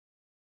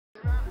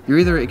You're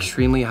either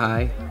extremely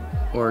high,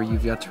 or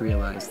you've yet to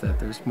realize that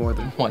there's more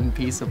than one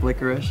piece of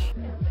licorice.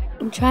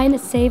 I'm trying to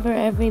savor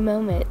every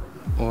moment.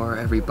 Or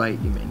every bite,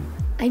 you mean.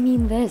 I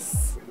mean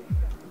this.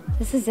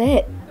 This is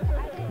it.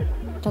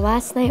 The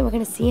last night we're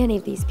gonna see any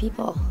of these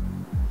people.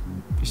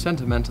 You're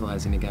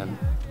sentimentalizing again.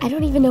 I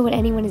don't even know what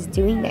anyone is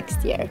doing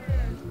next year.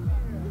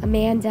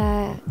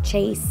 Amanda,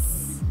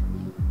 Chase,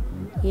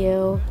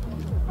 you.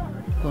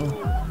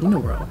 Well, you know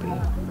where I'll be.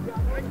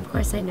 Of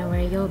course I know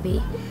where you'll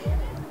be.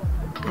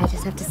 I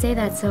just have to say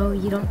that so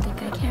you don't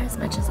think I care as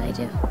much as I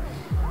do.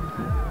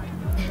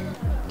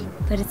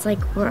 But it's like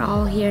we're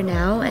all here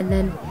now, and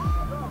then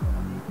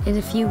in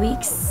a few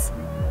weeks,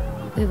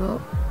 we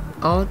will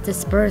all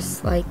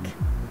disperse like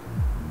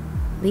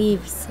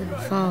leaves in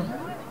fall.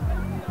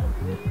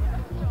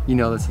 You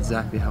know that's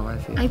exactly how I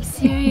feel. I'm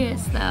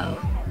serious though.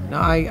 No,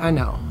 I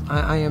know.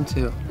 I am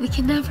too. We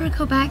can never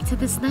go back to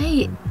this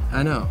night.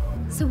 I know.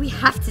 So we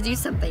have to do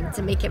something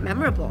to make it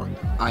memorable.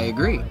 I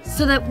agree.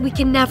 So that we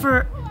can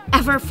never,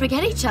 ever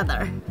forget each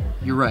other.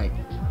 You're right.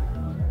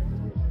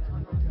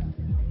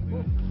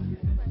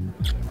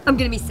 I'm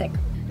gonna be sick.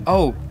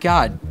 Oh,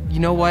 God. You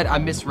know what? I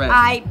misread.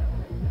 I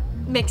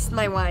mixed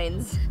my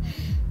wines.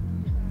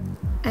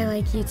 I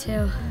like you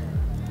too.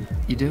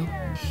 You do?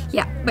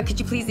 Yeah, but could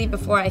you please leave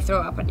before I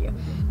throw up on you?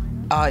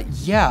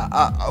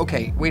 Yeah.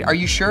 Okay. Wait, are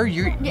you sure?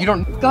 You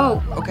don't...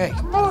 Go. Okay.